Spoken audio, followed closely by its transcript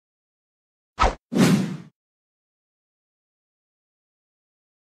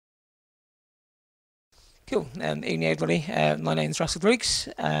Cool. Evening, everybody. My name is Russell Briggs.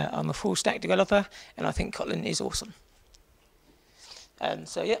 I'm a full-stack developer, and I think Kotlin is awesome.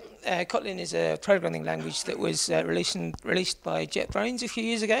 Kotlin is a programming language that was released by JetBrains a few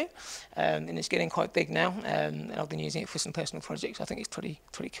years ago, and it's getting quite big now. And I've been using it for some personal projects. I think it's pretty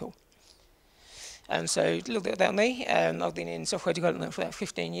cool. So a little bit about me. I've been in software development for about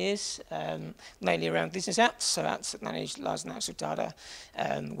 15 years, mainly around business apps, so apps that manage large amounts of data,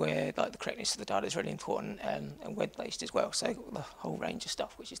 where the correctness of the data is really important, and web-based as well. So I've got the whole range of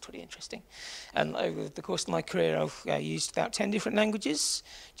stuff, which is pretty interesting. Over the course of my career, I've used about 10 different languages,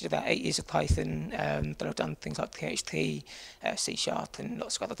 just about 8 years of Python, but I've done things like PHP, C#, and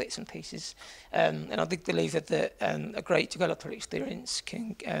lots of other bits and pieces. And I big believer that a great developer experience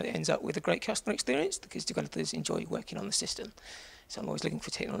ends up with a great customer experience, because developers enjoy working on the system. So I'm always looking for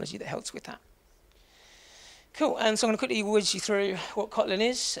technology that helps with that. Cool, and so I'm going to quickly whiz you through what Kotlin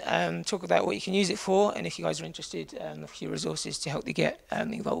is, talk about what you can use it for, and if you guys are interested, a few resources to help you get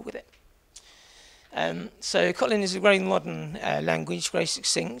involved with it. So Kotlin is a very modern language, very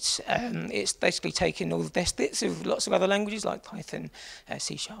succinct. It's basically taken all the best bits of lots of other languages like Python,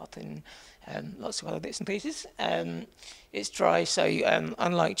 C#, and lots of other bits and pieces. It's dry, so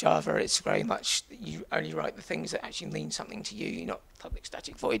unlike Java, it's very much you only write the things that actually mean something to you. You're not public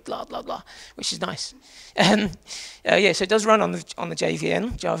static void, blah blah blah, which is nice. So it does run on the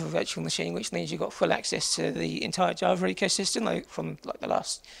JVM, Java Virtual Machine, which means you've got full access to the entire Java ecosystem from the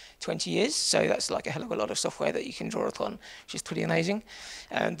last 20 years. So that's like a hell of a lot of software that you can draw upon, which is pretty amazing.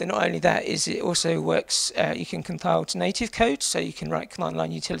 And then not only that, is it also works. You can compile to native code, so you can write command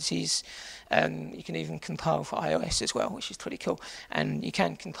line utilities. You can even compile for iOS as well, which is pretty cool. And you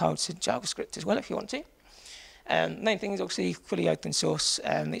can compile to JavaScript as well if you want to. Main thing is obviously fully open source.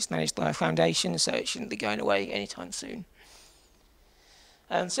 It's managed by a foundation, so it shouldn't be going away anytime soon.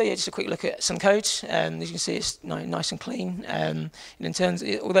 Just a quick look at some code. As you can see, it's nice and clean. And in terms,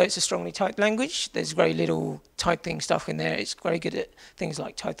 although it's a strongly typed language, there's very little typing stuff in there. It's very good at things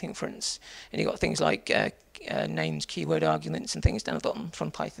like type inference. And you've got things like names, keyword arguments, and things down the bottom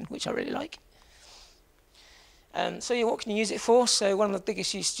from Python, which I really like. What can you use it for? So one of the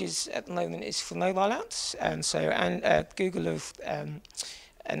biggest usages at the moment is for mobile apps. Google have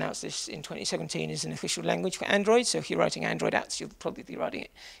announced this in 2017 as an official language for Android. So if you're writing Android apps, you'll probably be writing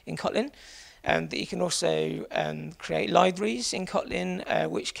it in Kotlin. But you can also create libraries in Kotlin,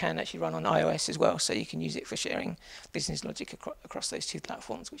 which can actually run on iOS as well. So you can use it for sharing business logic across those two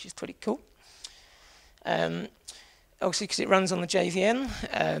platforms, which is pretty cool. Obviously, because it runs on the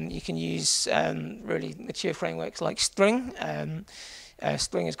JVM, you can use really mature frameworks like Spring.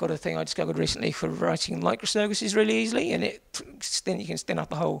 Spring has got a thing I discovered recently for writing microservices really easily, and you can spin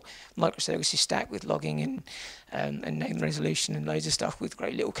up a whole microservices stack with logging and name resolution and loads of stuff with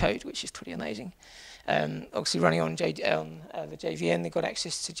great little code, which is pretty amazing. Obviously, running on the JVM, they've got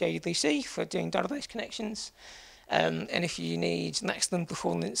access to JDBC for doing database connections. And if you need maximum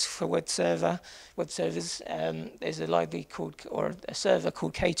performance for web servers, there's a library or a server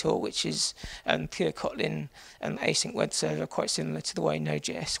called Ktor, which is pure Kotlin async web server, quite similar to the way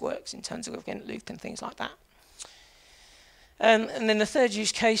Node.js works in terms of event loop and things like that. And then the third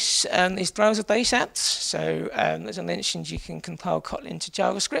use case is browser-based apps. So as I mentioned, you can compile Kotlin to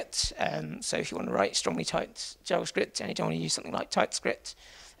JavaScript. So if you want to write strongly typed JavaScript and you don't want to use something like TypeScript,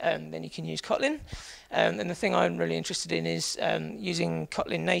 then you can use Kotlin. And the thing I'm really interested in is using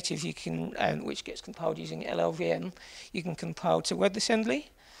Kotlin native, which gets compiled using LLVM, you can compile to WebAssembly.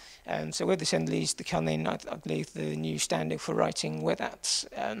 So WebAssembly is becoming, I believe, the new standard for writing web apps.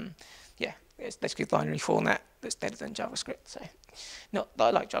 It's basically a binary format that's better than JavaScript. So, not that I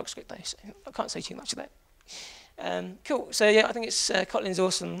like JavaScript though, so I can't say too much of that. Cool. So yeah, I think Kotlin's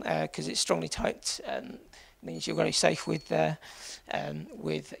awesome because it's strongly typed. Means you're very safe with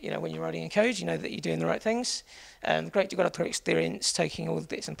when you're writing in code, you know that you're doing the right things. Great developer experience, taking all the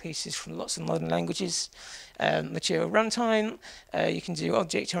bits and pieces from lots of modern languages. Mature runtime, you can do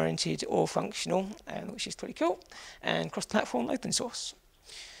object-oriented or functional, which is pretty cool. And cross-platform open source.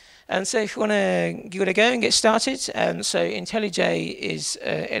 And so if you want to give it a go and get started, IntelliJ is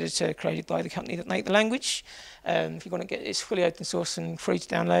an editor created by the company that made the language. If you want to get it's fully open source and free to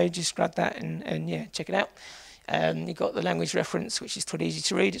download, just grab that and check it out. You've got the language reference, which is pretty easy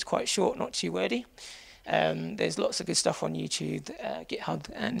to read. It's quite short, not too wordy. There's lots of good stuff on YouTube, GitHub,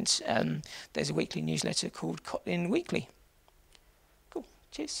 and there's a weekly newsletter called Kotlin Weekly. Cool.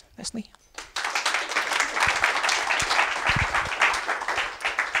 Cheers. That's me.